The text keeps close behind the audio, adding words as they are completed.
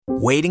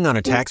Waiting on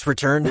a tax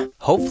return?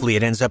 Hopefully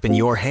it ends up in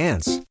your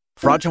hands.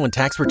 Fraudulent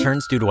tax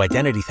returns due to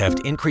identity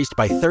theft increased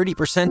by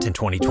 30% in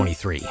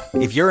 2023.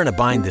 If you're in a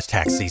bind this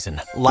tax season,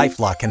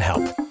 LifeLock can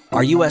help.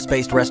 Our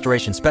U.S.-based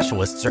restoration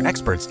specialists are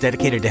experts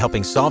dedicated to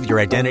helping solve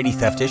your identity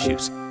theft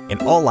issues. And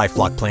all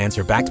LifeLock plans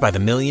are backed by the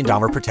 $1 Million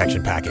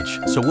Protection Package.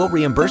 So we'll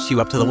reimburse you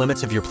up to the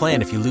limits of your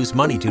plan if you lose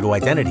money due to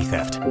identity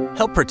theft.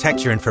 Help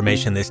protect your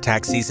information this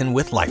tax season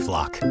with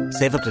LifeLock.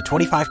 Save up to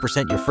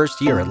 25% your first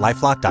year at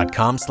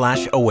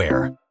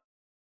LifeLock.com/aware.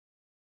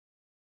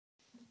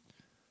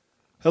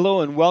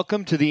 Hello and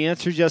welcome to the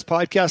Answers Yes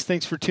podcast.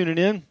 Thanks for tuning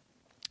in.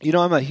 You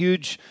know, I'm a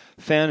huge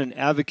fan and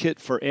advocate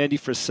for Andy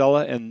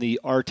Frisella and the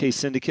Arte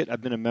Syndicate.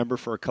 I've been a member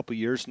for a couple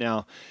years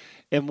now.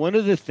 And one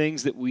of the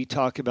things that we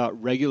talk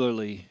about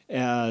regularly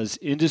as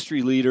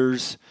industry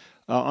leaders,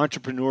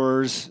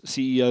 entrepreneurs,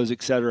 CEOs,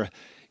 etc.,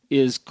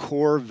 is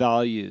core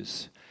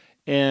values.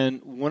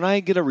 And when I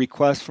get a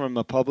request from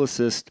a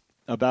publicist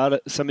about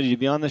somebody to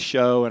be on the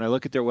show and I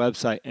look at their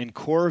website and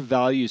core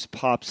values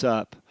pops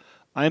up,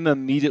 I'm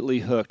immediately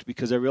hooked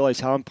because I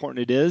realize how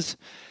important it is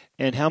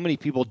and how many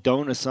people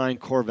don't assign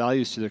core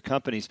values to their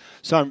companies.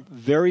 So I'm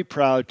very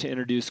proud to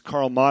introduce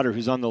Carl Motter,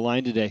 who's on the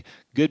line today.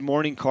 Good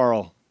morning,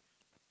 Carl.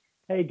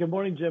 Hey, good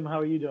morning, Jim. How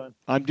are you doing?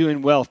 I'm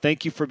doing well.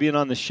 Thank you for being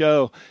on the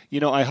show.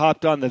 You know, I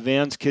hopped on the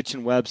Van's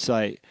Kitchen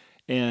website,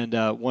 and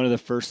one of the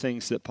first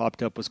things that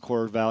popped up was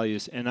core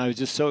values. And I was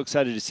just so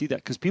excited to see that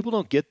because people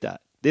don't get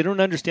that. They don't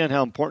understand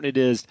how important it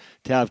is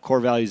to have core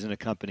values in a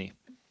company.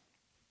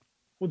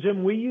 Well,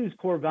 Jim, we use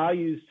core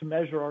values to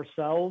measure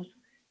ourselves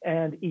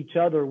and each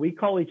other. We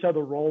call each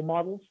other role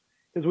models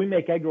because we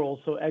make egg rolls,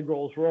 so egg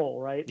rolls roll,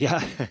 right?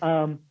 Yeah.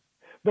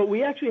 But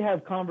we actually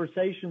have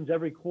conversations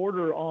every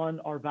quarter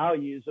on our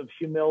values of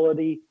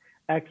humility,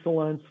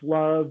 excellence,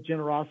 love,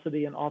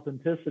 generosity, and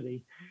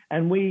authenticity.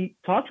 And we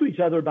talk to each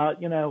other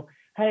about,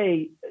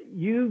 hey,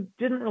 you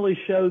didn't really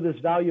show this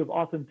value of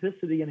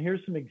authenticity, and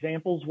here's some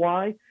examples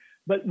why.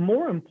 But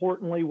more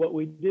importantly, what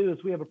we do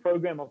is we have a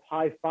program of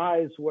high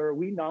fives where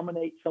we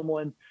nominate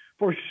someone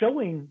for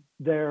showing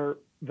their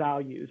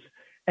values.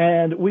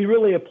 And we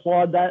really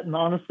applaud that. And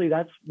honestly,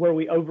 that's where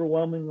we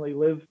overwhelmingly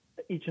live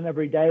each and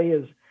every day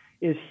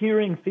is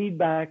hearing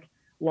feedback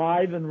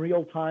live in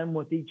real time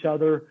with each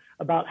other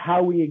about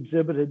how we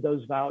exhibited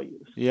those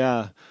values.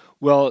 Yeah.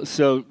 Well,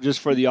 so just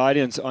for the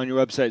audience, on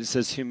your website, it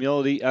says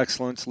humility,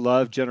 excellence,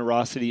 love,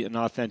 generosity, and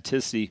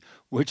authenticity,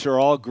 which are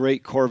all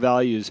great core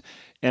values.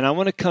 And I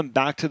want to come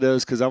back to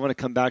those because I want to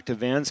come back to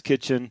Van's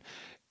Kitchen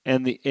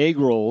and the egg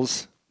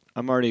rolls.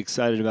 I'm already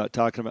excited about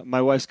talking about.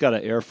 My wife's got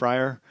an air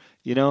fryer,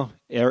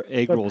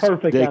 egg rolls.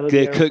 Perfect.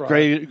 They cook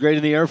great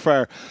in the air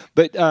fryer.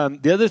 But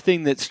the other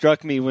thing that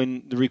struck me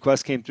when the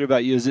request came through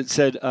about you is it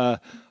said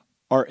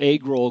our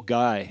egg roll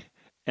guy.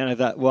 And I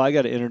thought, well, I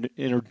got to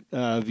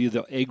interview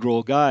the egg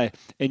roll guy.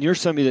 And you're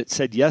somebody that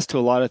said yes to a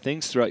lot of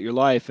things throughout your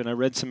life. And I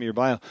read some of your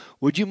bio.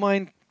 Would you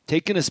mind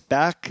taking us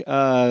back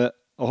a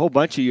whole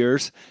bunch of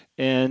years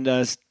and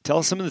tell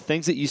us some of the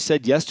things that you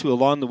said yes to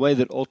along the way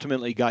that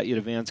ultimately got you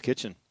to Van's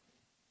Kitchen?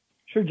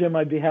 Sure, Jim,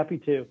 I'd be happy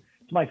to.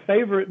 It's my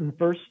favorite and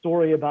first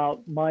story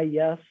about my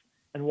yes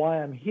and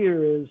why I'm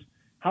here is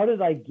how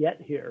did I get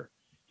here?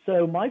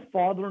 So my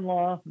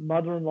father-in-law,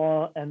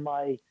 mother-in-law, and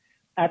my,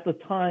 at the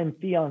time,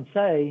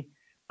 fiance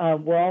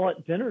were all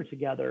at dinner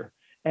together.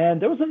 And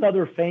there was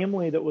another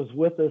family that was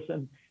with us,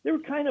 and they were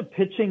kind of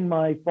pitching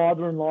my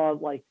father-in-law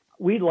like,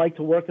 we'd like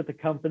to work at the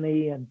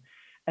company,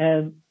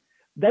 and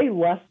they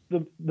left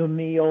the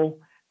meal,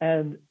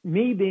 and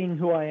me being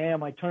who I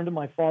am, I turned to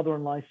my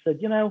father-in-law and said,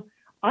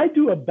 I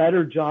do a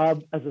better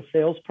job as a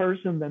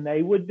salesperson than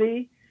they would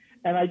be,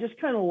 and I just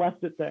kind of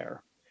left it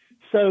there.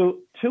 So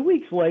 2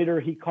 weeks later,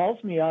 he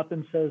calls me up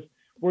and says,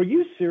 were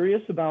you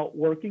serious about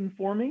working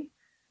for me?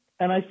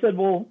 And I said,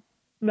 well,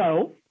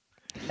 no.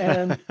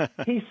 And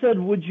he said,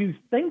 would you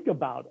think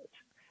about it?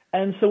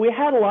 And so we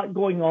had a lot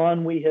going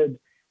on. We had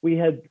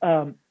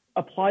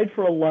applied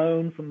for a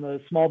loan from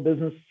the Small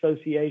Business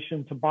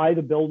Association to buy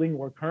the building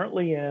we're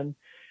currently in.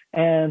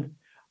 And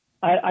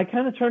I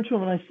kind of turned to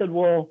him and I said,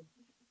 well,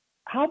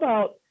 how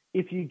about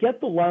if you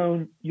get the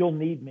loan, you'll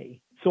need me.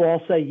 So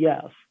I'll say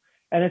yes.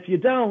 And if you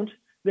don't,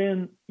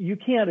 then you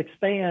can't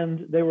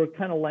expand. They were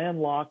kind of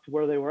landlocked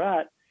where they were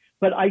at.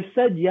 But I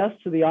said yes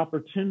to the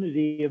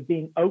opportunity of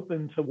being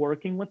open to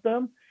working with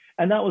them.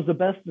 And that was the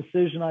best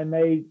decision I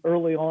made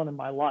early on in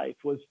my life,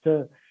 was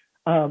to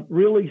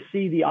really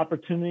see the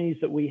opportunities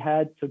that we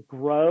had to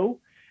grow.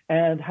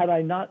 And had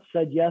I not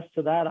said yes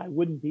to that, I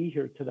wouldn't be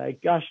here today.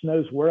 Gosh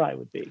knows where I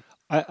would be.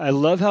 I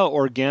love how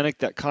organic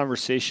that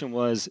conversation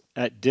was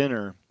at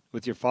dinner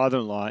with your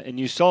father-in-law. And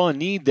you saw a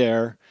need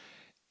there.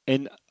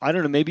 And I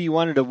don't know, maybe you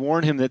wanted to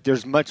warn him that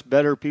there's much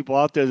better people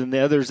out there than the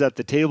others at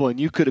the table, and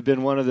you could have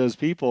been one of those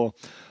people.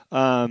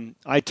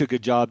 I took a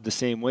job the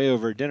same way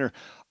over dinner.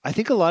 I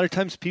think a lot of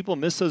times people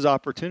miss those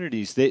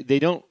opportunities. They're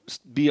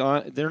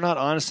not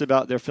honest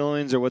about their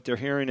feelings or what they're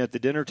hearing at the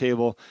dinner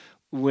table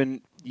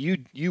when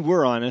you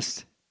were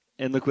honest,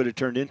 and look what it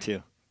turned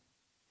into.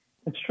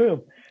 It's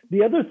true.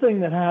 The other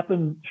thing that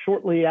happened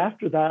shortly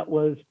after that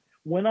was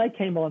when I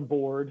came on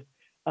board,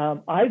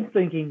 I'm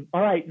thinking,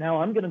 all right,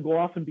 now I'm going to go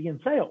off and be in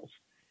sales.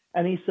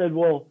 And he said,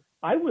 well,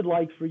 I would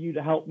like for you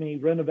to help me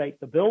renovate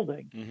the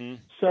building. Mm-hmm.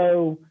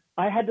 So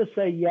I had to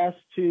say yes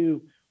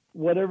to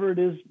whatever it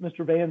is,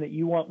 Mr. Van, that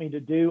you want me to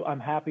do. I'm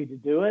happy to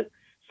do it.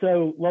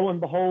 So lo and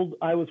behold,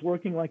 I was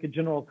working like a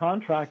general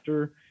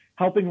contractor,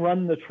 helping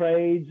run the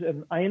trades.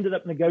 And I ended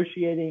up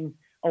negotiating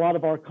a lot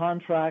of our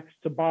contracts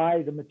to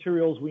buy the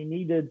materials we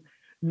needed,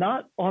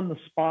 not on the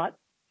spot,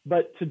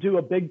 but to do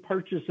a big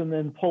purchase and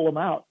then pull them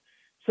out.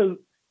 So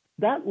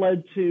that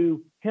led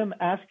to him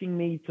asking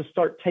me to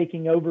start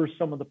taking over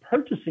some of the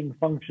purchasing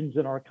functions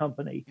in our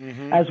company.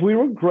 Mm-hmm. As we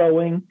were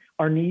growing,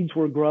 our needs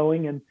were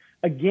growing. And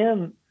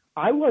again,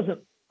 I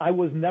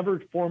was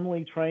never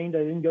formally trained. I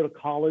didn't go to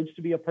college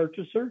to be a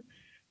purchaser,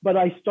 but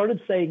I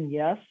started saying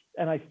yes,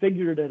 and I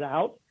figured it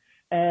out.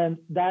 And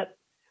that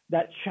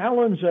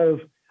challenge of,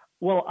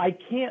 well, I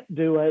can't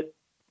do it,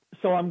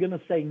 so I'm going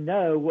to say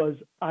no,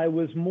 I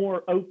was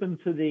more open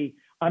to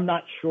I'm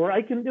not sure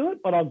I can do it,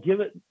 but I'll give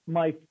it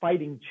my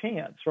fighting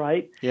chance,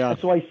 right? Yeah. And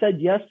so I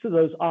said yes to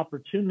those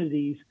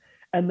opportunities.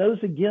 And those,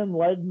 again,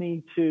 led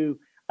me to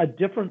a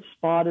different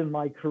spot in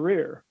my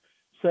career.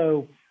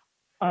 So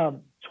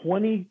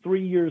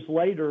 23 years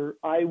later,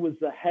 I was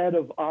the head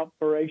of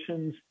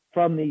operations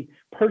from the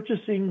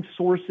purchasing,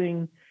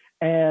 sourcing,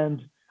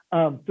 and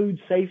food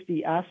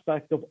safety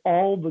aspect of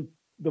all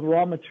the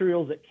raw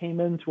materials that came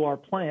into our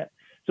plant.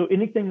 So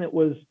anything that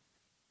was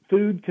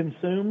food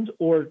consumed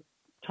or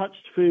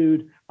touched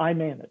food, I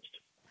managed.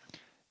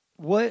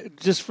 What,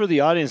 just for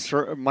the audience,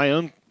 for my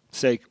own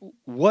sake,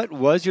 what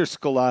was your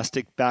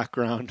scholastic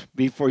background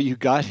before you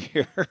got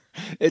here?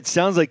 It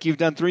sounds like you've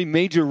done 3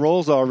 major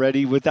roles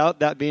already without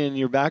that being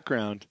your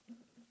background.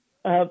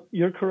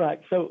 You're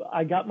correct. So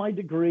I got my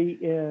degree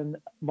in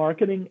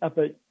marketing up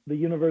at the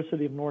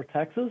University of North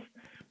Texas,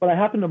 but I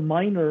happened to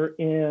minor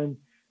in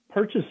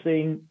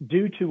purchasing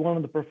due to one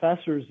of the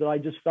professors that I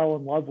just fell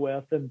in love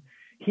with. And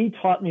he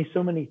taught me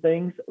so many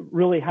things,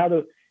 really how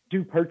to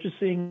do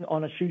purchasing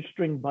on a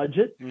shoestring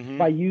budget Mm-hmm.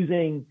 by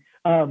using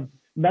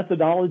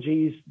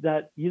methodologies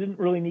that you didn't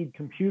really need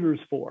computers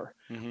for.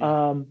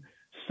 Mm-hmm.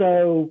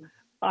 So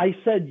I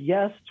said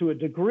yes to a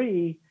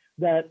degree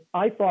that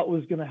I thought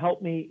was going to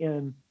help me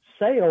in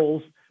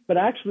sales, but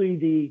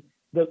actually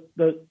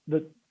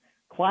the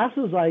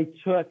classes I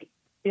took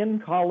in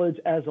college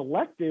as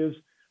electives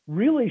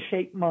really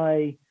shaped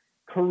my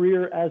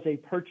career as a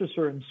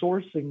purchaser and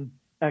sourcing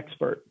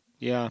expert.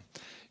 Yeah.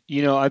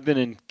 You know, I've been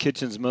in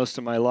kitchens most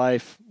of my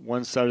life,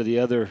 one side or the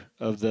other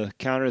of the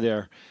counter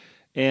there.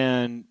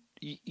 And,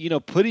 you know,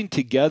 putting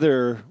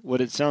together what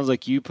it sounds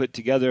like you put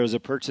together as a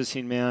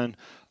purchasing man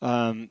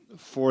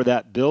for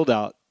that build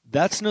out,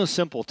 that's no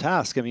simple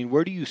task. I mean,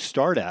 where do you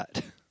start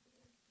at?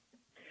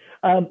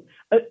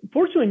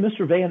 Fortunately,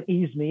 Mr. Van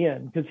eased me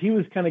in because he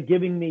was kind of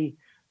giving me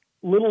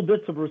little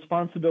bits of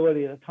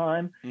responsibility at a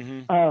time.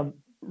 Mm-hmm.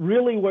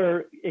 Really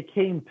where it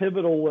came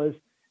pivotal was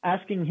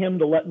asking him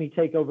to let me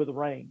take over the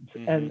reins.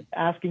 Mm-hmm. And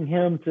asking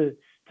him to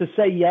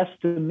say yes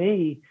to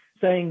me,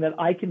 saying that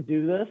I can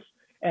do this.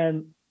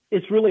 And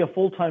it's really a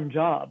full-time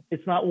job.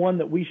 It's not one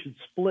that we should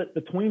split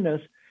between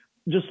us.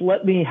 Just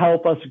let me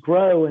help us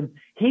grow. And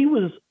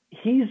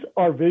he's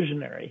our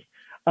visionary.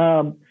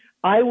 I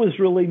was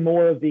really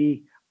more of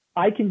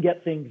I can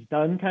get things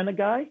done kind of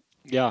guy.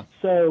 Yeah.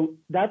 So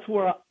that's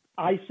where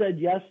I said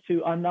yes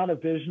to. I'm not a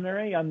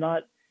visionary. I'm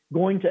not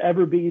going to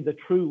ever be the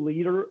true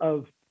leader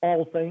of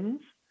all things.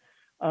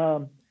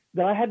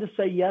 That I had to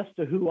say yes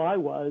to who I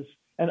was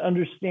and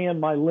understand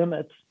my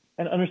limits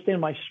and understand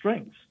my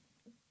strengths.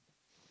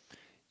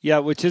 Yeah,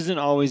 which isn't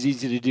always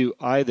easy to do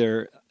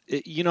either.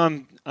 You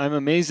know, I'm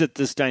amazed at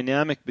this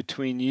dynamic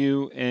between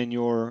you and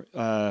your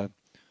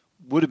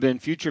would have been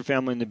future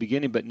family in the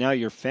beginning, but now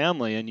your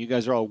family, and you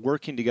guys are all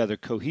working together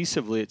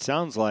cohesively, it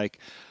sounds like.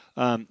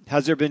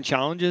 Has there been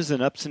challenges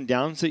and ups and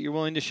downs that you're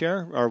willing to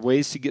share, or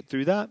ways to get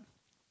through that?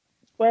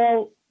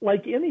 Well,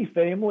 like any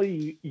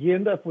family, you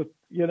end up with,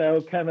 you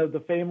know, kind of the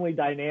family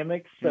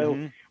dynamics. So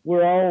mm-hmm.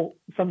 we're all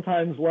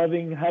sometimes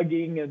loving,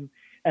 hugging,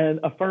 and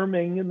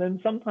affirming, and then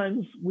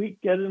sometimes we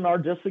get in our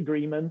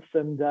disagreements.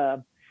 And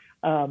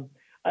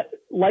I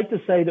like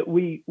to say that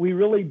we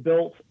really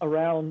built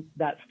around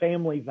that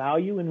family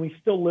value, and we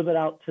still live it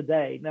out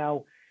today.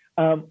 Now,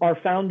 our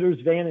founders,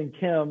 Van and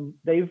Kim,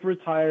 they've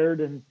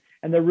retired, and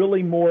they're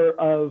really more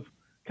of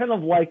kind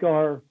of like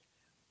our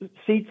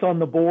seats on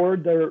the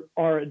board. They're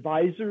our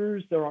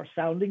advisors, they're our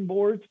sounding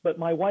boards. But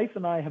my wife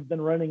and I have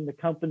been running the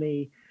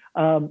company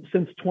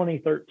since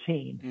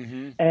 2013.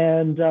 Mm-hmm.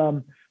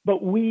 And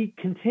but we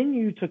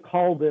continue to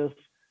call this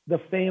the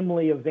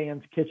family of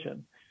Van's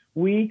Kitchen.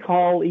 We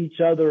call each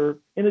other,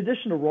 in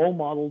addition to role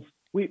models,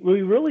 we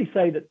really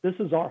say that this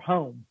is our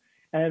home.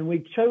 And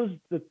we chose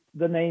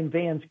the name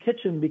Van's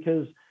Kitchen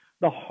because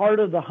the heart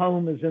of the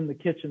home is in the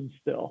kitchen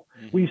still.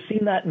 Mm-hmm. We've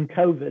seen that in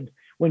COVID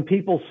when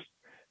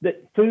that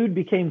food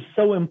became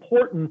so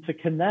important to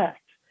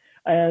connect.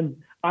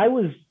 And I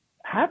was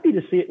happy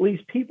to see at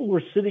least people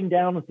were sitting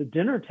down at the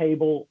dinner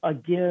table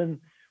again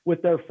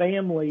with their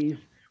families,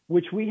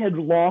 which we had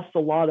lost a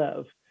lot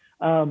of.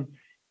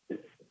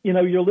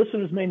 your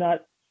listeners may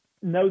not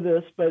know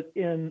this, but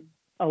in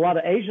a lot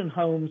of Asian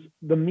homes,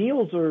 the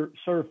meals are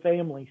served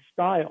family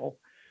style.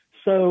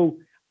 So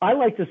I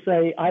like to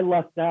say I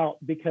lucked out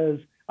because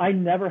I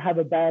never have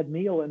a bad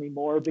meal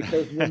anymore,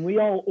 because when we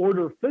all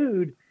order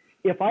food,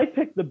 if I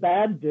pick the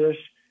bad dish,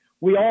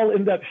 we all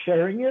end up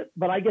sharing it,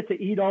 but I get to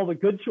eat all the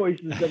good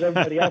choices that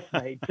everybody else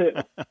made too.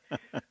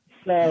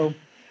 So,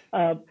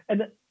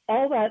 and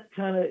all that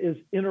kind of is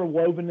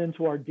interwoven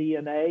into our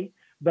DNA.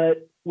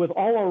 But with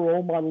all our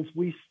role models,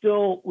 we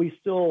still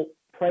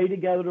pray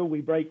together,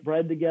 we break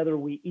bread together,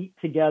 we eat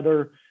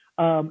together,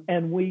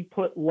 and we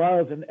put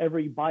love in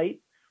every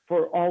bite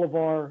for all of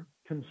our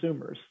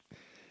consumers.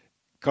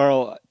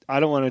 Carl, I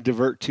don't want to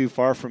divert too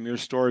far from your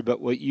story,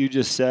 but what you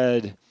just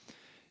said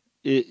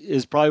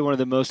is probably one of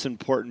the most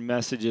important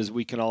messages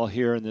we can all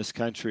hear in this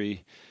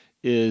country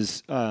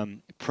is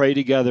pray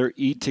together,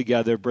 eat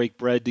together, break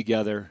bread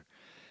together.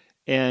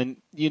 And,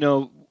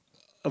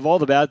 of all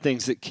the bad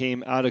things that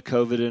came out of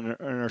COVID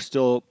and are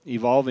still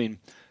evolving,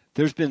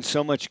 there's been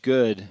so much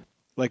good,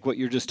 like what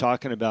you're just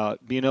talking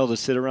about, being able to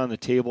sit around the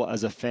table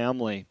as a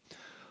family.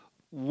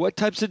 What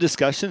types of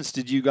discussions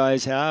did you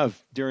guys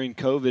have during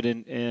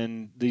COVID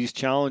and these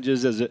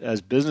challenges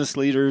as business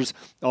leaders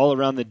all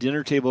around the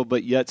dinner table,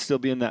 but yet still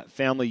being that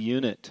family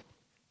unit?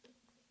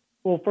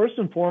 Well, first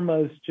and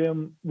foremost,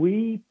 Jim,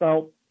 we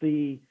felt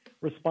the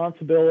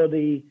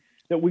responsibility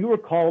that we were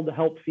called to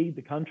help feed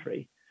the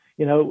country.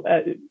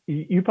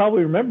 You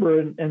probably remember,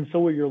 and so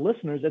will your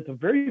listeners, at the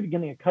very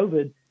beginning of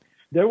COVID,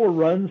 there were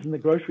runs in the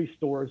grocery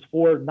stores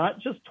for not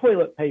just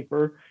toilet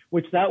paper,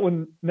 which that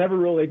one never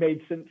really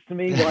made sense to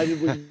me. Why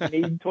did we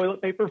need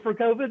toilet paper for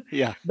COVID?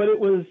 Yeah. But it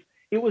was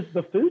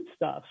the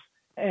foodstuffs.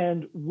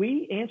 And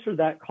we answered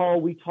that call.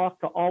 We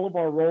talked to all of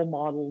our role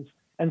models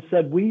and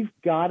said, we've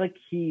got to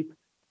keep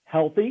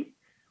healthy.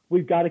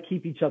 We've got to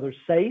keep each other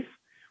safe,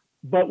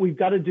 but we've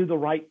got to do the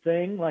right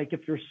thing. Like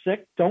if you're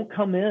sick, don't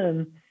come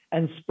in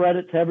and spread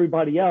it to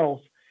everybody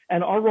else.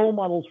 And our role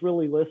models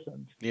really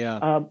listened.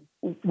 Yeah.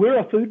 We're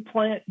a food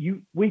plant.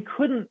 We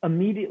couldn't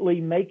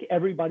immediately make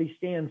everybody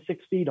stand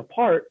 6 feet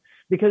apart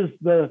because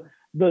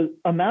the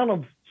amount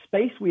of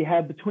space we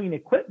have between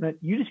equipment,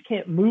 you just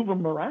can't move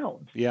them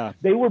around. Yeah.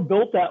 They were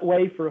built that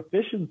way for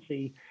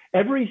efficiency.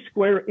 Every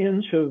square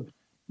inch of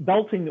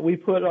belting that we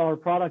put our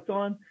product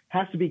on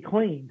has to be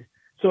cleaned.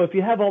 So if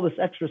you have all this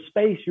extra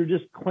space, you're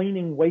just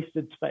cleaning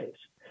wasted space.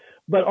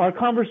 But our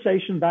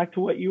conversation, back to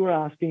what you were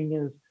asking,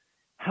 is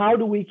how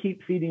do we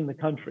keep feeding the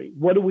country?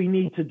 What do we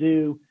need to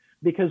do?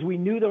 Because we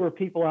knew there were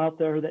people out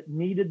there that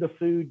needed the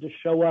food to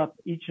show up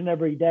each and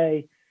every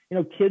day.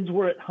 Kids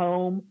were at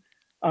home.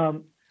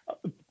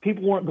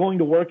 People weren't going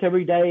to work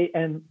every day,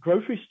 and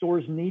grocery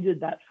stores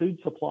needed that food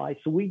supply.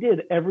 So we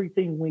did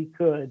everything we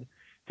could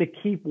to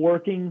keep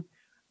working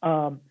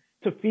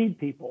to feed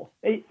people,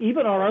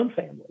 even our own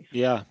families.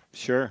 Yeah,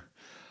 sure.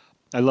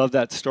 I love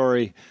that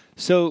story.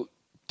 So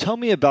tell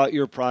me about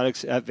your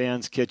products at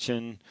Van's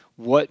Kitchen.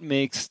 What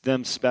makes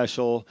them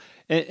special?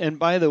 And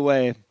by the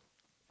way,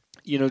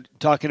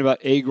 talking about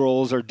egg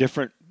rolls or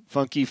different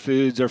funky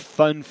foods or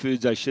fun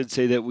foods, I should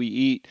say, that we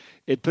eat,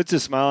 it puts a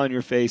smile on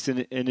your face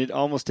and it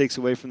almost takes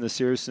away from the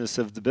seriousness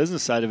of the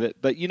business side of it.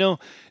 But,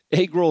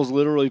 egg rolls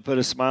literally put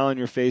a smile on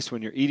your face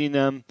when you're eating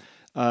them.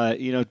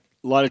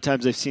 A lot of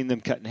times I've seen them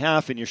cut in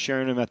half and you're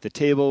sharing them at the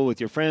table with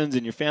your friends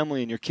and your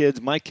family and your kids.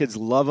 My kids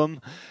love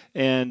them.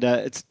 And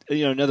it's,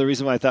 another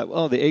reason why I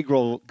thought, the egg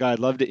roll guy, I'd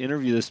love to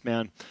interview this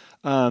man.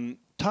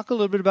 Talk a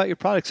little bit about your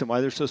products and why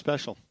they're so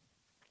special.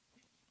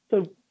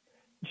 So,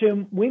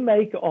 Jim, we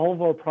make all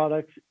of our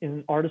products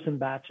in artisan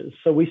batches.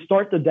 So we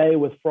start the day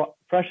with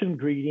fresh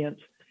ingredients.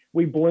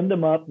 We blend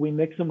them up. We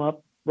mix them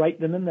up right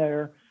then and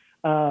there.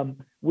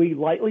 We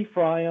lightly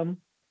fry them.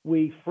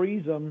 We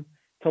freeze them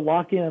to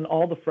lock in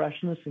all the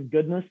freshness and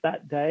goodness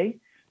that day.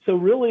 So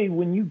really,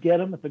 when you get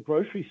them at the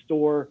grocery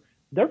store,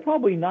 they're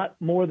probably not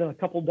more than a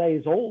couple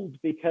days old,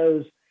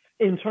 because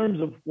in terms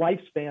of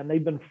lifespan,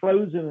 they've been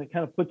frozen and it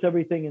kind of puts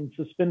everything in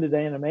suspended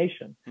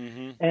animation.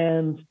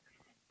 Mm-hmm.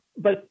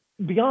 But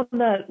beyond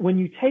that, when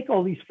you take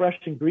all these fresh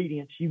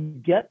ingredients, you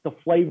get the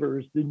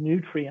flavors, the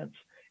nutrients,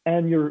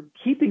 and you're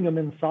keeping them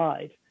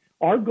inside.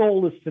 Our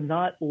goal is to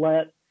not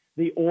let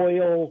the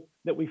oil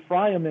that we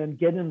fry them in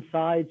get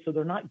inside, so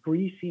they're not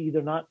greasy,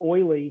 they're not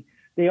oily.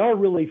 They are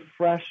really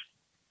fresh,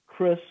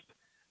 crisp,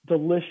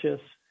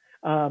 delicious.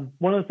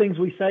 One of the things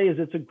we say is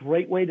it's a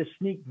great way to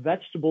sneak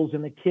vegetables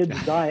in a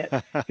kid's diet,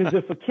 because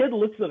if a kid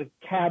looks at a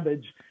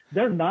cabbage,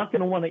 they're not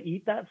going to want to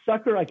eat that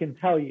sucker, I can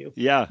tell you.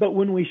 Yeah. But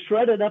when we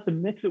shred it up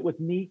and mix it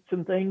with meats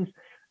and things,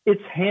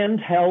 it's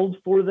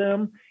handheld for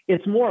them.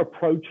 It's more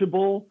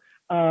approachable.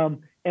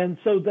 And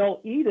so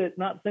they'll eat it,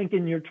 not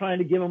thinking you're trying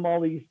to give them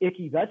all these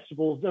icky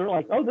vegetables. They're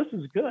like, oh, this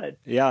is good.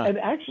 Yeah. And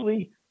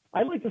actually,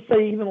 I like to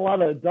say even a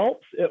lot of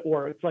adults at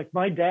work, it's like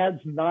my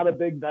dad's not a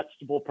big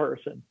vegetable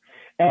person.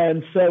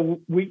 And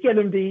so we get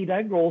him to eat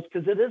egg rolls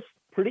because it is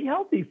pretty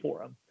healthy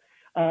for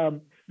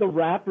him. The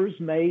wrapper's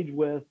made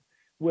with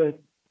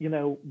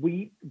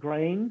wheat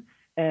grain,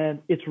 and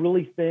it's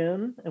really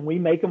thin, and we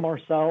make them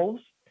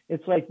ourselves.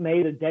 It's like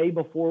made a day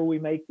before we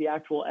make the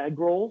actual egg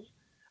rolls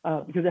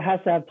because it has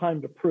to have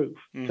time to proof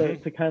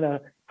to kind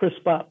of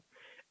crisp up.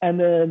 And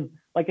then,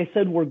 like I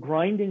said, we're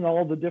grinding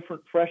all the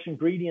different fresh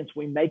ingredients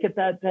we make it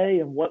that day,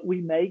 and what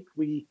we make,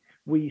 we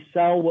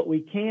sell what we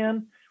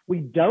can. We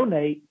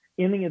donate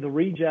any of the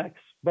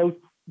rejects. Both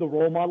the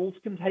role models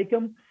can take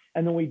them,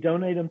 and then we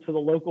donate them to the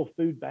local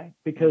food bank,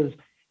 because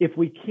if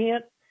we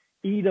can't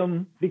eat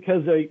them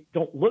because they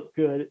don't look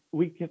good,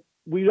 we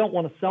don't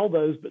want to sell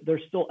those, but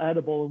they're still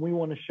edible, and we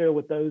want to share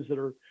with those that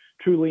are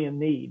truly in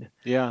need.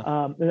 Yeah.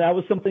 And that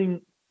was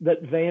something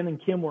that Van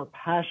and Kim were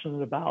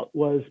passionate about,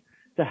 was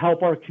to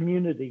help our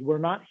community. We're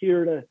not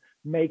here to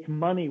make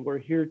money. We're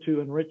here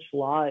to enrich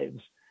lives.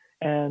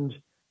 And,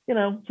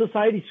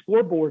 society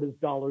scoreboard is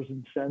dollars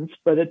and cents,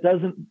 but it's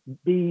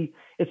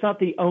not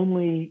the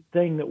only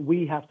thing that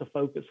we have to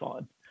focus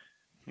on.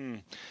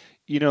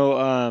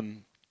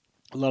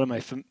 A lot of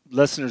my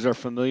listeners are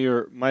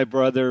familiar. My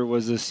brother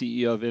was the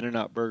CEO of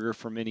In-N-Out Burger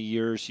for many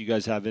years. You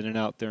guys have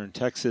In-N-Out there in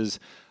Texas.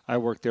 I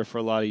worked there for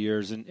a lot of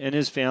years, and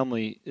his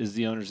family is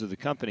the owners of the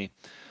company.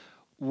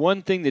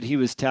 One thing that he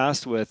was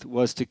tasked with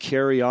was to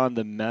carry on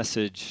the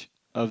message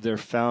of their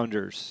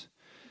founders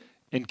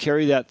and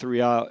carry that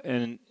throughout.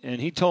 And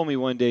he told me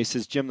one day, he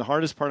says, Jim, the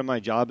hardest part of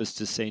my job is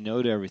to say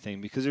no to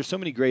everything, because there's so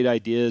many great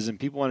ideas and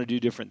people want to do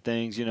different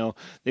things.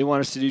 They want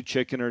us to do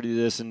chicken or do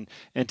this. And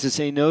to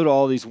say no to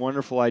all these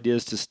wonderful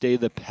ideas, to stay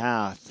the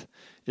path,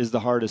 is the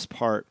hardest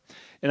part.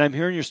 And I'm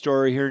hearing your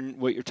story, hearing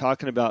what you're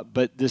talking about,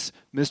 but this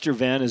Mr.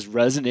 Van is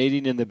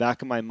resonating in the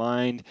back of my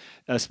mind,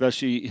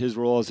 especially his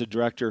role as a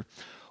director.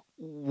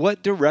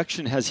 What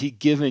direction has he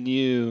given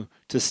you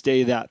to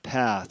stay that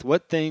path?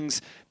 What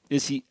things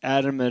is he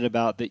adamant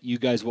about that you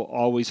guys will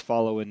always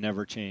follow and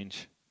never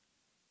change?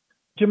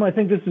 Jim, I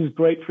think this is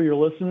great for your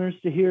listeners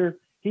to hear.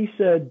 He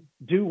said,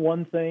 do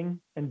one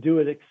thing and do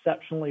it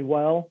exceptionally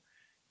well.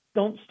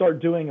 Don't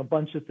start doing a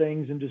bunch of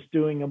things and just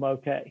doing them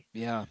okay.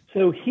 Yeah.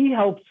 So he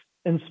helps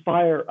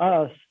inspire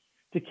us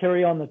to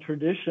carry on the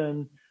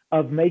tradition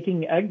of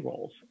making egg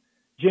rolls.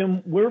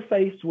 Jim, we're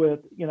faced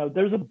with,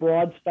 there's a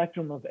broad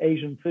spectrum of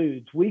Asian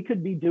foods. We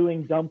could be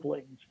doing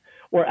dumplings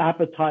or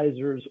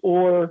appetizers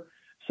or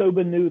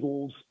soba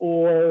noodles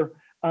or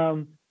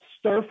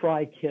stir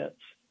fry kits.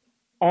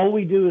 All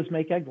we do is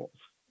make egg rolls.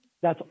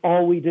 That's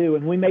all we do.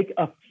 And we make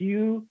a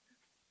few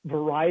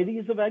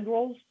varieties of egg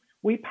rolls.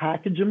 We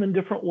package them in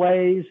different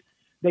ways.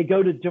 They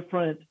go to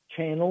different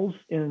channels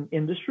in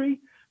industry,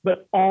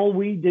 but all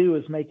we do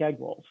is make egg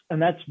rolls.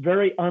 And that's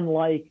very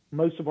unlike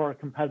most of our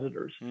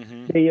competitors.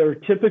 They are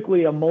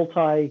typically a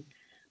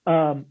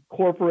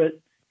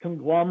multi-corporate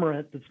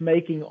conglomerate that's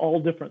making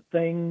all different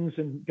things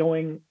and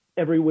going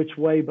every which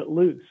way but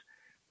loose.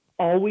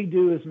 All we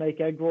do is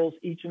make egg rolls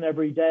each and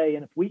every day.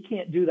 And if we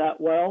can't do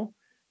that well,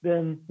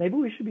 then maybe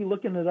we should be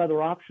looking at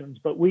other options.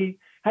 But we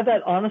have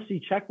that honesty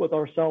check with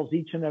ourselves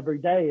each and every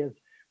day, as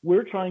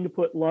we're trying to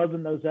put love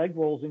in those egg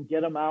rolls and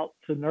get them out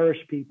to nourish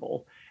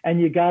people. And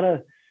you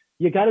gotta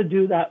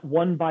do that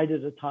one bite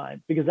at a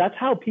time, because that's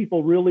how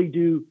people really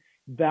do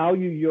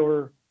value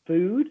your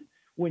food.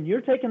 When you're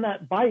taking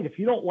that bite, if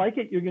you don't like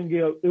it, you're going to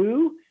go,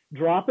 ooh,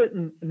 drop it,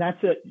 and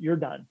that's it. You're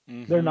done.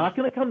 They're not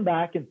going to come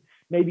back and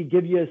maybe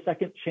give you a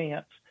second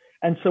chance.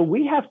 And so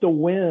we have to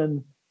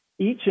win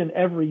each and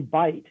every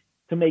bite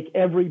to make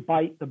every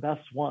bite the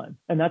best one.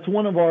 And that's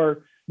one of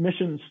our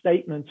mission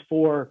statements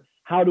for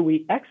how do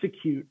we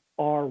execute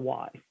our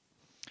why.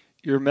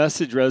 Your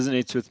message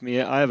resonates with me.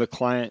 I have a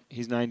client,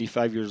 he's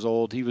 95 years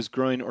old. He was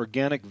growing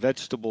organic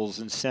vegetables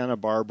in Santa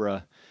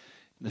Barbara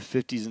in the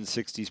 50s and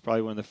 60s,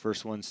 probably one of the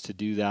first ones to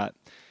do that.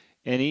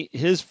 And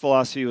his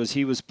philosophy was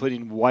he was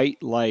putting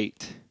white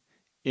light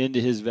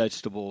into his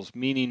vegetables,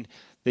 meaning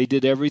they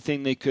did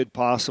everything they could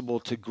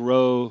possible to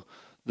grow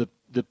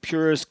the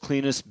purest,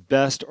 cleanest,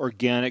 best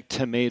organic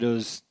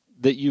tomatoes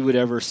that you would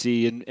ever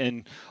see,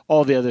 and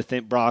all the other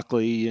things,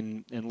 broccoli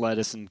and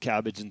lettuce and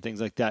cabbage and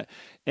things like that.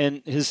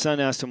 And his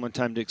son asked him one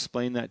time to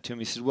explain that to him.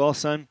 He said, well,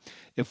 son,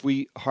 if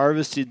we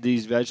harvested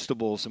these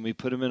vegetables and we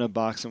put them in a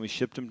box and we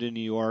shipped them to New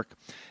York,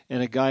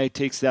 and a guy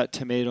takes that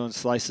tomato and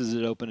slices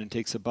it open and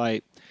takes a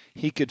bite,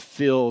 he could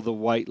feel the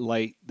white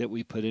light that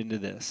we put into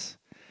this.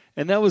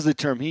 And that was the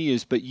term he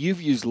used, but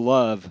you've used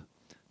love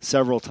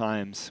several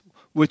times,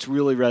 which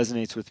really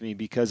resonates with me,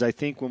 because I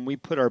think when we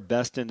put our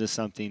best into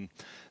something,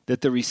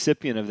 that the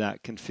recipient of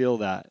that can feel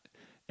that.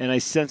 And I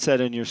sense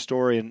that in your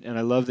story, and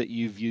I love that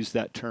you've used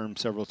that term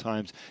several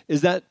times.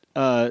 Is that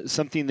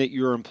something that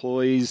your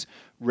employees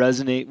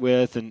resonate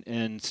with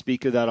and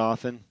speak of that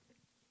often?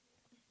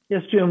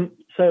 Yes, Jim.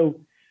 So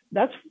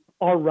that's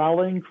our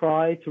rallying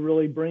cry, to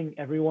really bring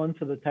everyone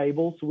to the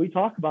table. So we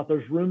talk about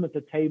there's room at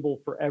the table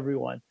for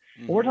everyone.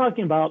 And we're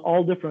talking about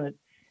all different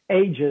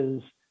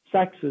ages,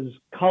 sexes,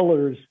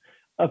 colors,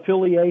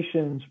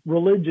 affiliations,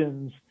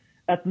 religions,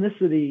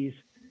 ethnicities,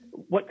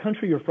 what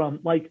country you're from.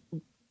 Like,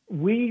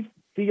 we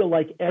feel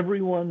like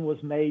everyone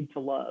was made to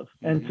love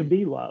and to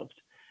be loved.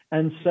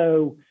 And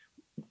so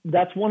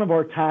that's one of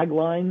our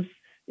taglines,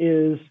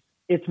 is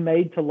it's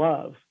made to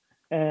love.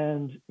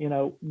 And,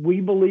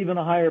 we believe in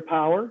a higher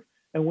power.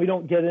 and we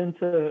don't get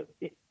into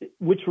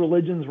which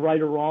religion's right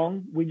or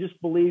wrong. We just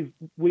believe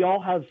we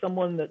all have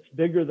someone that's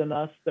bigger than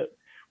us that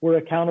we're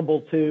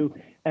accountable to,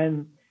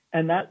 and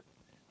that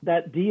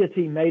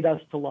deity made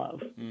us to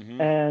love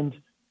and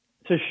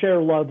to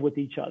share love with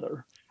each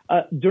other.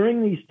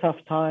 During these tough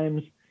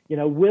times,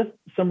 with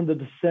some of the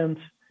dissent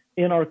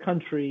in our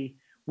country,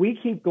 we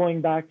keep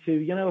going back to,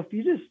 if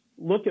you just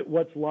look at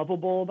what's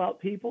lovable about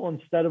people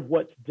instead of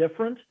what's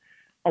different,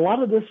 a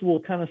lot of this will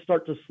kind of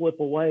start to slip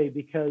away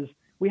because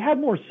we have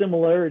more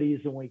similarities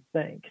than we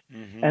think.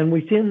 And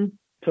we tend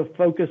to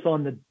focus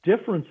on the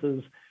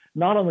differences,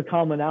 not on the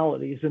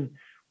commonalities. And,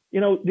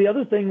 the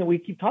other thing that we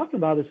keep talking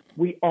about is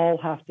we all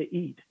have to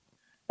eat.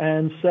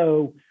 And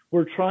so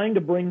we're trying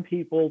to bring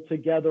people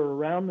together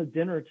around the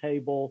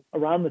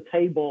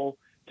table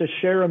to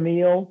share a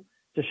meal,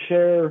 to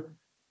share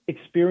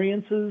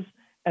experiences.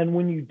 And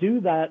when you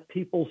do that,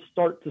 people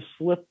start to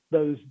slip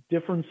those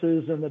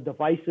differences and the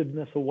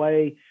divisiveness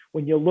away.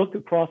 When you look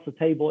across the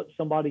table at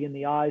somebody in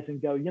the eyes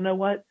and go, you know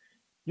what,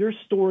 your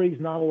story's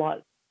not a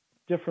lot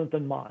different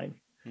than mine.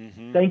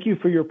 Thank you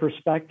for your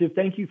perspective.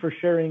 Thank you for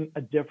sharing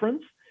a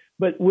difference,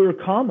 but we're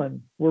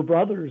common. We're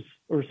brothers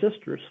or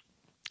sisters.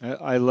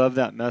 I love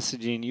that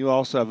messaging. You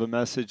also have a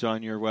message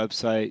on your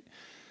website.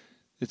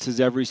 It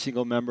says every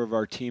single member of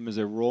our team is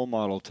a role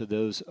model to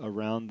those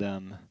around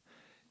them.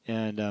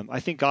 And I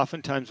think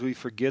oftentimes we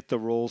forget the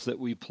roles that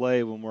we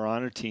play when we're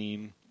on a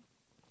team.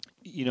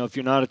 If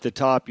you're not at the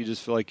top, you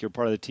just feel like you're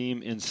part of the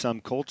team in some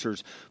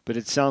cultures. But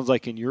it sounds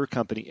like in your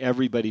company,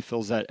 everybody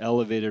fills that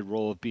elevated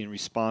role of being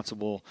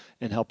responsible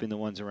and helping the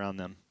ones around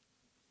them.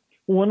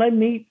 When I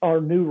meet our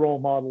new role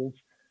models,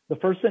 the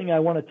first thing I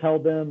want to tell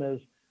them is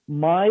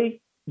my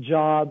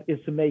job is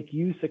to make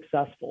you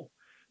successful.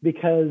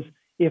 Because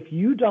if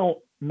you don't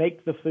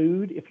make the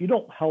food, if you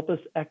don't help us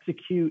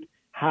execute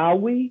how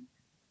we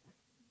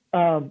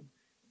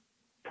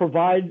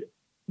provide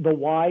the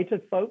why to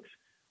folks,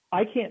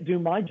 I can't do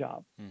my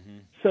job.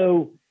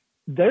 So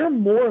they're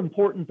more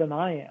important than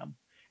I am.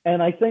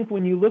 And I think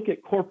when you look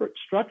at corporate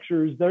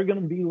structures, they're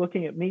going to be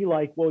looking at me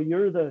like, well,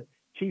 you're the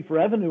chief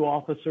revenue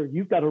officer.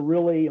 You've got a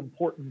really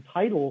important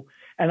title.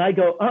 And I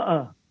go,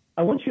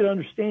 I want you to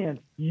understand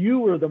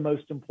you are the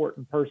most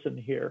important person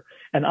here.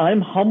 And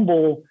I'm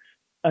humble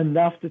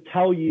enough to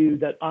tell you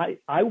that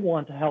I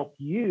want to help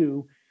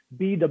you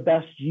be the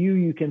best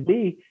you can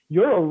be.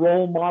 You're a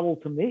role model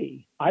to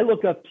me. I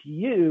look up to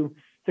you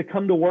to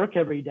come to work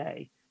every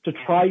day, to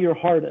try your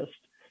hardest,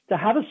 to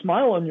have a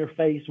smile on your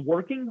face,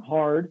 working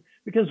hard,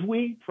 because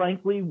we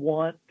frankly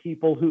want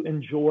people who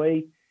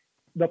enjoy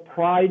the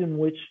pride in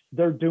which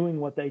they're doing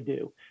what they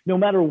do. No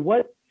matter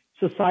what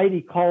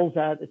society calls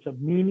that, it's a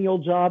menial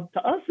job.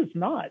 To us, it's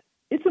not.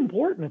 It's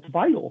important. It's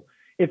vital.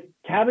 If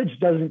cabbage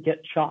doesn't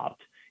get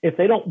chopped, if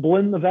they don't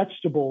blend the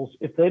vegetables,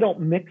 if they don't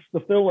mix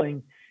the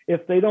filling,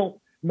 if they don't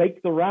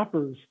make the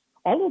wrappers,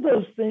 all of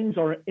those things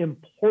are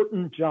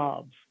important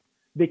jobs.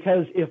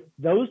 Because if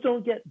those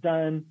don't get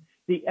done,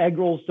 the egg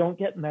rolls don't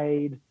get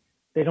made,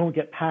 they don't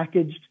get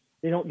packaged,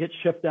 they don't get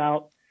shipped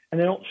out, and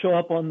they don't show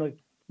up on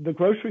the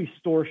grocery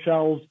store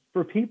shelves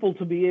for people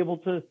to be able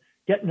to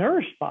get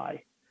nourished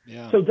by.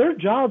 Yeah. So their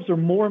jobs are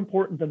more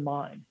important than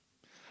mine.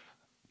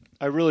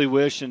 I really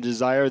wish and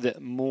desire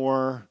that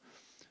more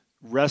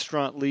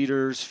restaurant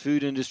leaders,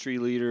 food industry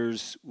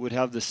leaders would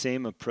have the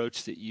same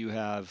approach that you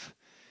have,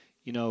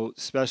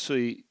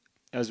 especially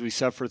as we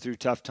suffer through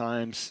tough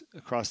times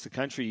across the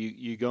country.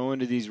 You go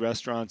into these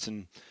restaurants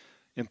and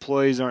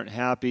employees aren't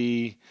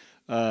happy,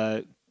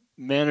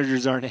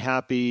 managers aren't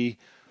happy,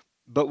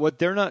 but what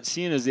they're not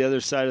seeing is the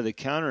other side of the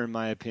counter, in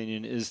my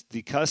opinion, is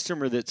the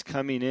customer that's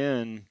coming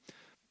in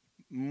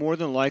more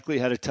than likely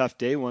had a tough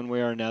day one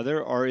way or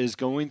another, or is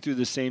going through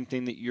the same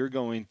thing that you're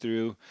going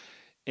through.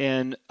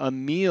 And a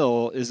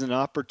meal is an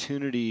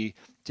opportunity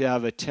to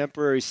have a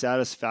temporary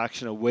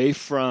satisfaction away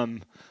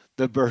from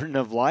the burden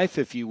of life,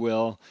 if you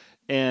will.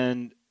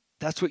 And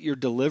that's what you're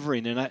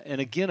delivering.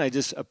 And again, I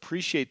just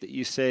appreciate that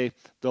you say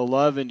the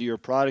love into your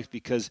product,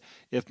 because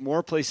if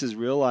more places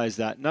realize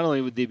that, not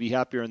only would they be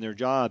happier in their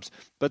jobs,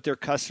 but their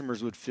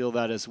customers would feel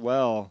that as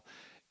well.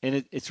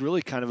 And it's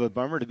really kind of a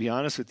bummer, to be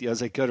honest with you,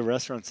 as I go to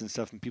restaurants and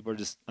stuff and people are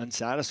just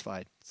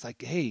unsatisfied. It's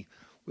like, hey,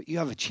 you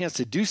have a chance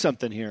to do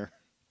something here.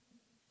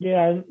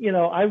 Yeah, and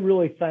I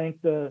really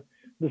thank the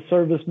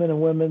servicemen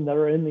and women that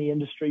are in the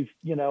industry,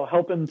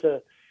 helping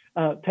to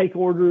take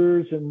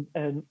orders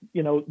and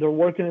they're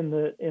working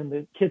in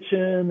the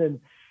kitchen. And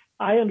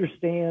I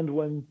understand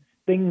when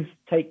things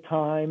take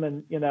time,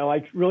 and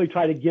I really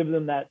try to give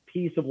them that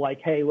piece of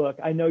like, hey, look,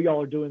 I know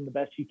y'all are doing the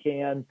best you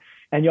can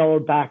and y'all are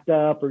backed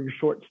up or you're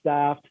short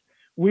staffed.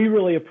 We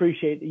really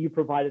appreciate that you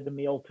provided the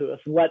meal to us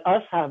and let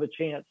us have a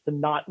chance to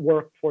not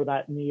work for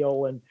that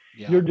meal, and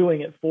you're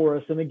doing it for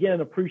us. And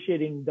again,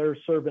 appreciating their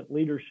servant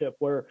leadership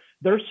where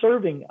they're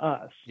serving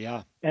us.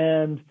 Yeah.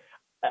 And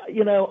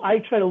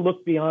I try to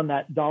look beyond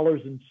that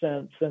dollars and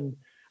cents, and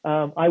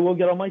I will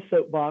get on my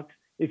soapbox.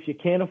 If you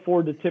can't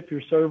afford to tip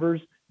your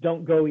servers,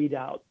 don't go eat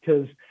out,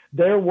 because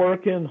they're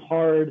working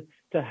hard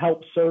to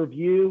help serve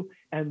you.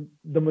 and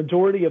the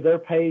majority of their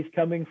pay is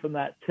coming from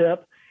that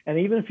tip. And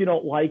even if you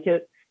don't like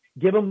it,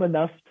 give them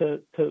enough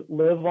to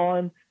live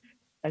on,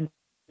 and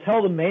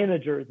tell the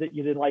manager that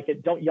you didn't like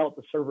it. Don't yell at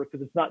the server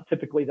because it's not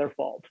typically their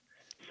fault.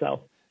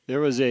 So there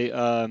was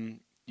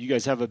you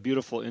guys have a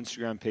beautiful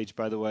Instagram page,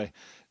 by the way.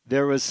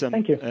 There was an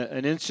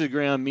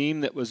Instagram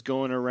meme that was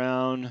going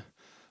around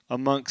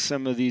amongst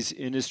some of these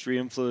industry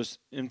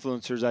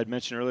influencers I'd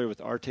mentioned earlier with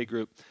Arte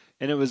Group,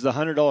 and it was the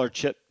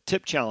 $100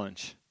 tip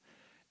challenge.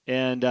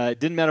 And it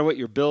didn't matter what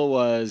your bill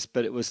was,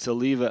 but it was to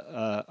leave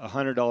a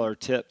 $100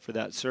 tip for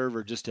that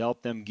server just to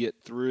help them get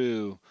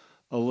through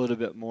a little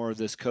bit more of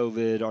this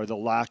COVID or the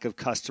lack of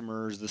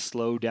customers, the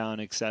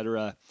slowdown, et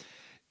cetera.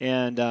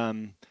 And,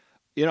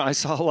 I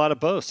saw a lot of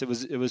posts. It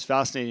was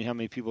fascinating how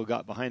many people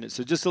got behind it.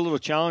 So just a little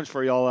challenge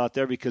for you all out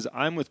there, because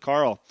I'm with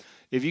Carl.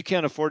 If you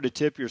can't afford to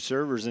tip your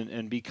servers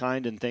and be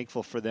kind and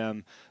thankful for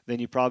them, then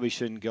you probably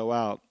shouldn't go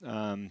out.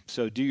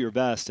 So do your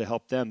best to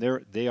help them.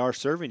 They are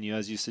serving you,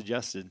 as you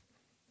suggested.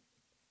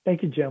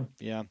 Thank you, Jim.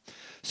 Yeah.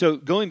 So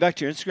going back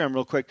to your Instagram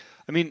real quick,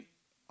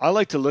 I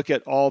like to look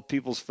at all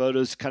people's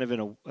photos kind of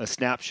in a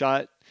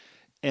snapshot.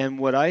 And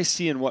what I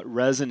see and what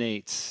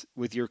resonates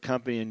with your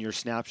company and your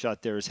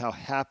snapshot there is how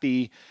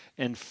happy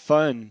and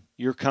fun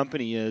your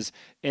company is.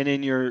 And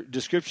in your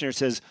description, it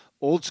says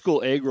old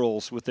school egg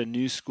rolls with a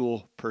new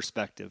school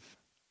perspective.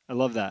 I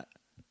love that.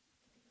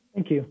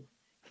 Thank you.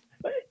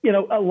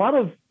 A lot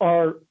of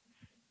our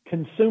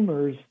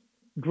consumers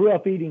grew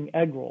up eating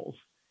egg rolls.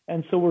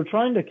 And so we're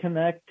trying to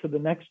connect to the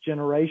next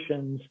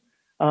generations.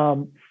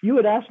 You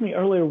had asked me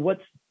earlier,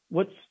 what's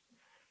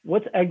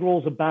egg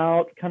rolls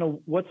about? Kind of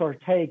what's our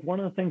take?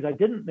 One of the things I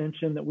didn't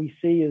mention that we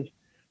see is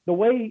the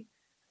way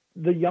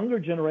the younger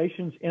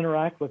generations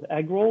interact with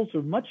egg rolls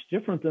are much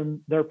different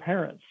than their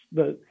parents.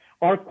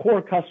 Our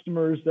core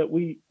customers that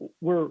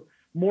we're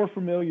more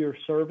familiar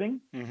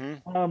serving.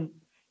 Mm-hmm.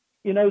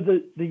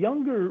 The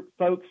younger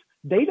folks,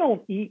 they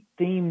don't eat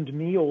themed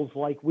meals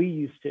like we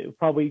used to.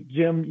 Probably,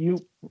 Jim,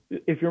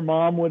 if your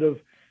mom would have,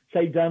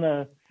 say, done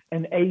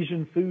an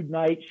Asian food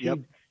night,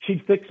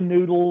 she'd fix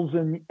noodles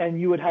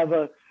and you would have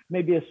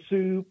maybe a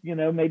soup,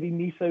 maybe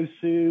miso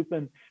soup,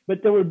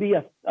 but there would be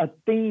a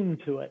theme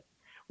to it.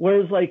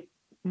 Whereas like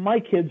my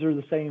kids are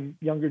the same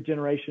younger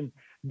generation.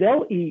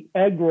 They'll eat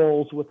egg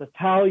rolls with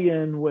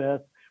Italian,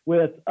 with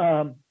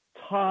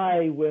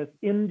Thai, with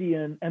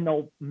Indian, and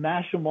they'll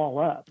mash them all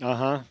up.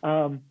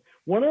 Uh-huh.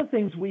 One of the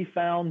things we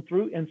found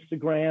through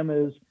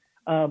Instagram is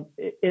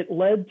it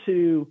led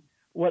to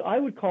what I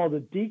would call the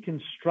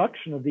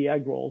deconstruction of the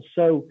egg rolls.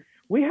 So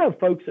we have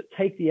folks that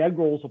take the egg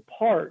rolls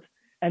apart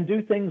and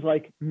do things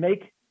like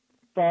make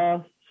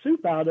the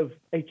soup out of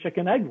a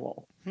chicken egg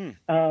roll,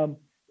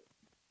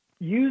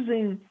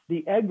 using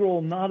the egg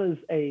roll not as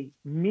a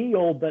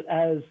meal, but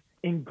as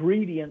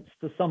ingredients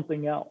to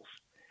something else.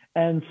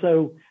 And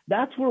so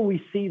that's where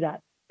we see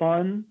that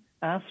fun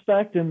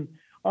aspect. And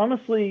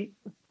honestly,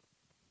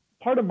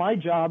 part of my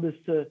job is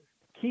to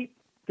keep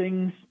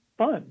things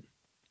fun.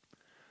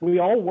 We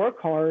all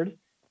work hard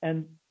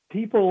and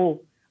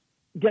people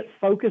get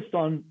focused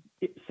on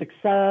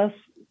success,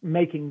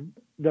 making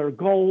their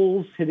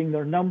goals, hitting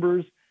their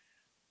numbers.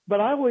 But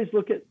I always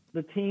look at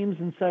the teams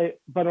and say,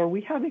 but are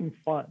we having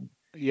fun?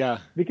 Yeah.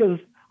 Because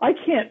I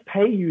can't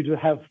pay you to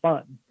have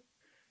fun.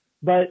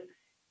 But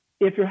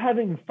if you're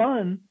having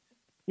fun,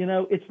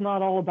 it's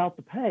not all about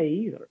the pay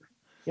either.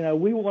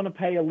 We want to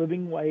pay a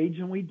living wage,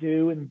 and we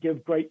do, and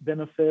give great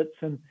benefits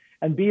and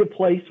be a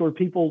place where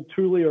people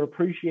truly are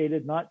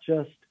appreciated, not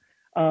just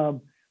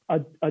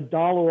a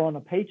dollar on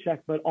a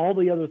paycheck, but all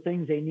the other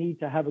things they need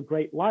to have a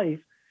great life.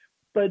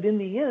 But in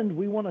the end,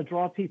 we want to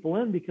draw people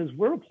in because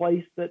we're a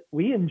place that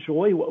we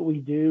enjoy what we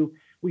do.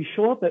 We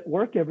show up at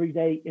work every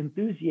day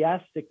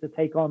enthusiastic to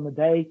take on the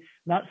day,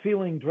 not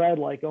feeling dread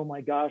like, oh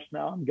my gosh,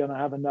 now I'm going to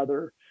have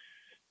another,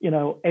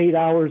 8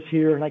 hours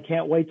here and I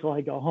can't wait till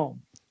I go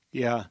home.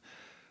 Yeah.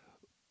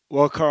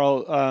 Well,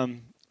 Carl,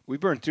 we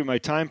burned through my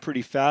time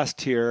pretty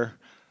fast here.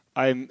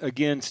 I'm,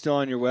 again, still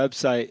on your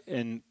website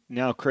and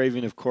now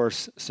craving, of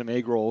course, some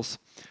egg rolls.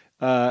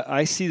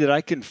 I see that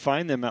I can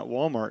find them at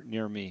Walmart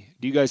near me.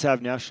 Do you guys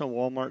have national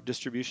Walmart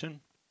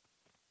distribution?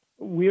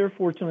 We are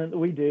fortunate that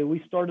we do.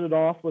 We started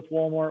off with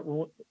Walmart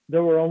when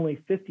there were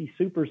only 50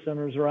 super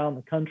centers around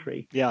the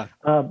country. Yeah.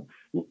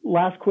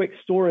 Last quick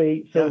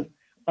story. So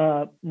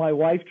my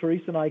wife,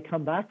 Teresa, and I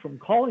come back from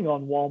calling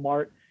on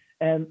Walmart,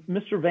 and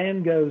Mr.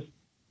 Van goes,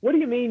 "What do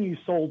you mean you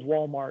sold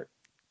Walmart?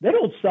 They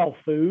don't sell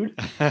food."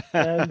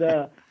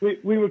 And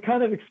we were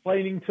kind of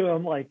explaining to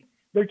him, like,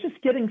 they're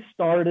just getting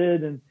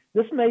started, and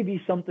this may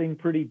be something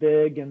pretty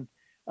big. And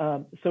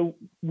so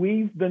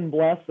we've been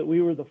blessed that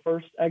we were the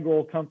first egg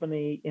roll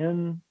company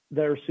in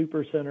their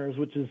super centers,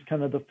 which is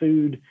kind of the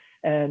food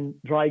and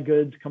dry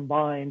goods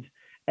combined.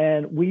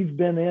 And we've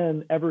been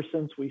in ever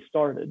since we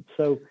started.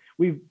 So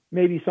we've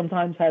maybe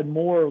sometimes had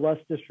more or less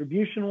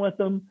distribution with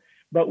them,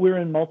 but we're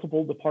in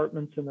multiple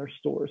departments in their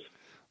stores.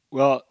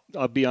 Well,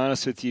 I'll be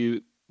honest with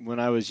you. When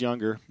I was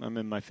younger, I'm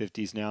in my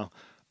 50s now,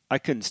 I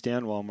couldn't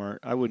stand Walmart.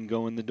 I wouldn't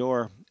go in the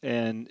door,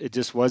 and it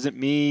just wasn't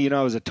me.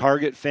 I was a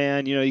Target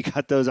fan. You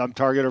got those. I'm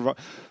Target.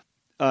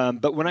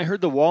 But when I heard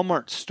the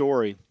Walmart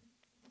story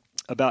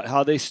about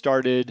how they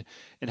started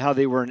and how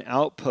they were an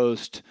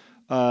outpost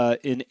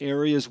in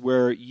areas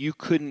where you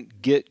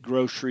couldn't get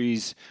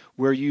groceries,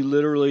 where you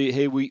literally,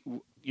 hey,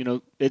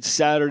 it's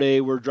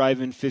Saturday, we're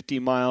driving 50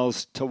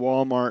 miles to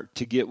Walmart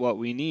to get what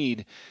we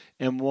need.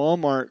 And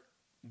Walmart,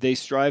 they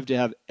strive to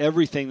have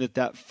everything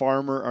that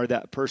farmer or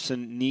that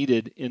person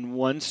needed in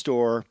one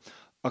store,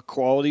 a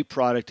quality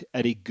product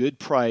at a good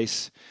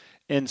price.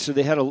 And so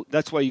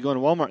that's why you go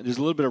into Walmart. There's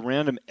a little bit of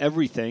random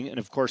everything. And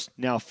of course,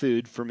 now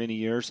food for many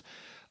years.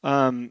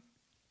 I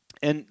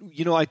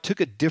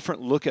took a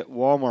different look at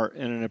Walmart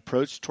and an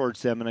approach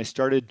towards them, and I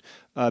started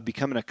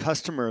becoming a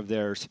customer of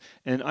theirs.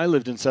 And I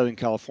lived in Southern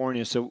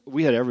California, so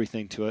we had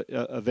everything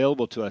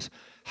available to us.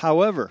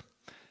 However,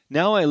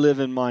 now I live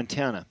in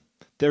Montana.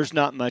 There's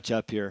not much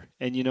up here.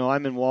 And,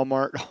 I'm in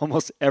Walmart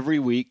almost every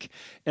week,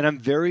 and I'm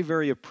very,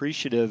 very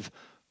appreciative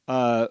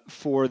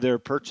for their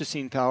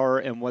purchasing power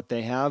and what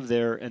they have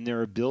there and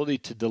their ability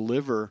to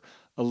deliver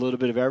a little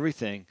bit of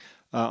everything.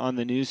 On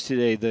the news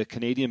today, the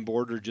Canadian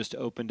border just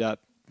opened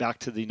up back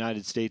to the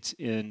United States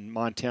in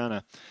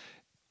Montana.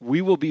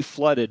 We will be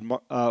flooded.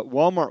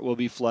 Walmart will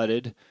be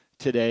flooded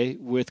today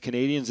with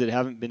Canadians that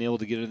haven't been able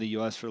to get into the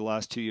U.S. for the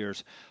last 2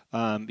 years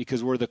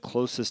because we're the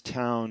closest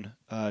town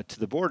to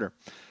the border.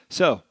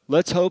 So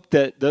let's hope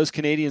that those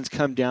Canadians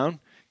come down,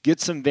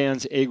 get some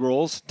Van's egg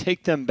rolls,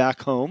 take them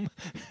back home.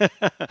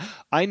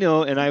 I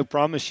know, and I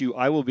promise you,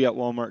 I will be at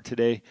Walmart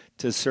today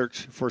to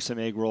search for some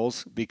egg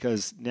rolls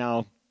because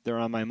now they're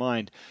on my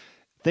mind.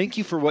 Thank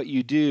you for what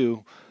you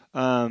do.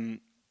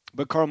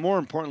 But Carl, more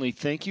importantly,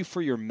 thank you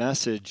for your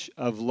message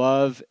of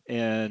love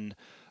and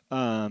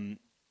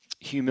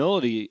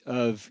humility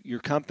of your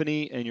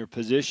company and your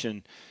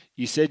position.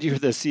 You said you're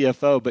the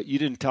CFO, but you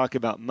didn't talk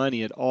about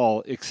money at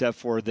all, except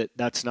for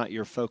that's not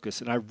your focus.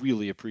 And I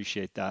really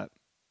appreciate that.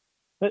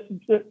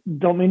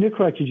 Don't mean to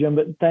correct you, Jim,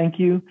 but thank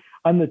you.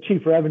 I'm the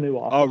chief revenue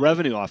officer. Oh,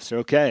 revenue officer.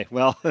 Okay.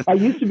 Well, I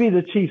used to be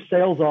the chief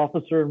sales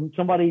officer, and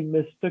somebody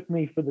mistook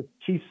me for the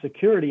chief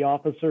security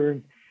officer.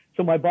 And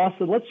so my boss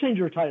said, let's change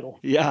your title.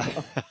 Yeah.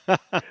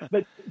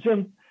 But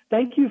Jim,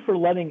 thank you for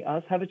letting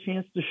us have a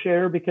chance to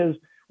share, because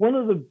one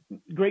of the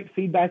great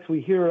feedbacks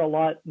we hear a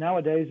lot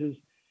nowadays is,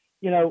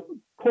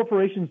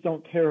 corporations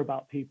don't care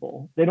about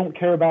people. They don't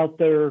care about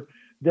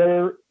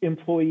their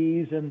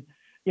employees. And,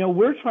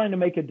 we're trying to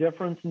make a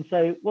difference and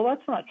say, well,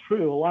 that's not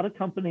true. A lot of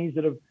companies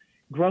that have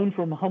grown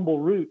from humble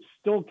roots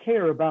still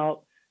care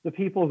about the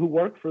people who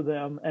work for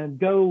them and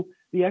go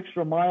the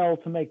extra mile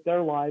to make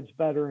their lives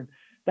better. And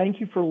thank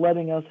you for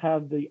letting us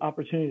have the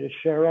opportunity to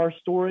share our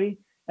story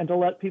and to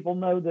let people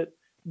know that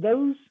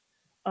those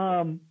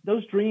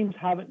dreams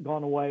haven't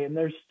gone away and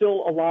they're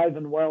still alive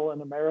and well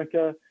in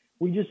America.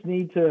 We just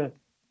need to,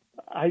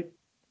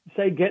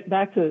 get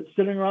back to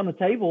sitting around the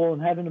table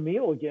and having a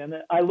meal again.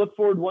 I look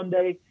forward one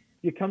day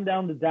you come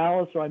down to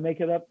Dallas or I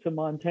make it up to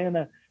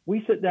Montana,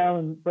 we sit down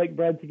and break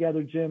bread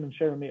together, Jim, and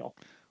share a meal.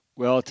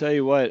 Well, I'll tell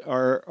you what,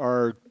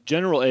 our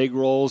general egg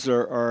rolls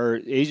or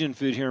our Asian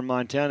food here in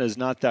Montana is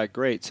not that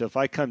great. So if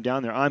I come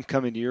down there, I'm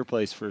coming to your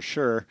place for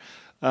sure.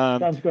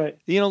 Sounds great.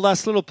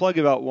 Last little plug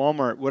about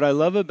Walmart. What I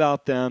love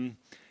about them,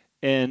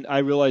 and I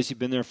realize you've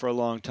been there for a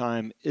long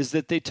time, is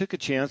that they took a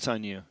chance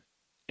on you.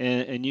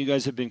 And you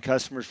guys have been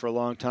customers for a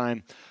long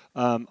time.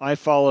 I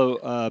follow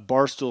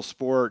Barstool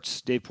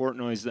Sports. Dave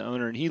Portnoy is the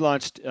owner, and he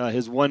launched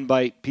his One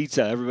Bite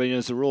Pizza. Everybody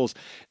knows the rules.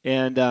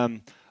 And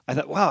I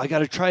thought, wow, I got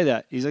to try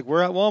that. He's like,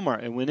 we're at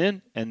Walmart. I went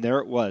in, and there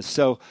it was.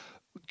 So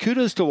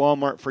kudos to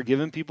Walmart for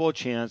giving people a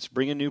chance,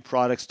 bringing new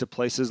products to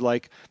places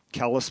like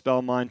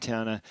Kalispell,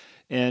 Montana.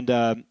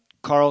 And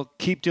Carl,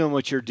 keep doing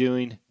what you're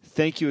doing.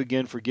 Thank you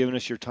again for giving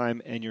us your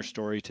time and your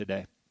story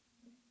today.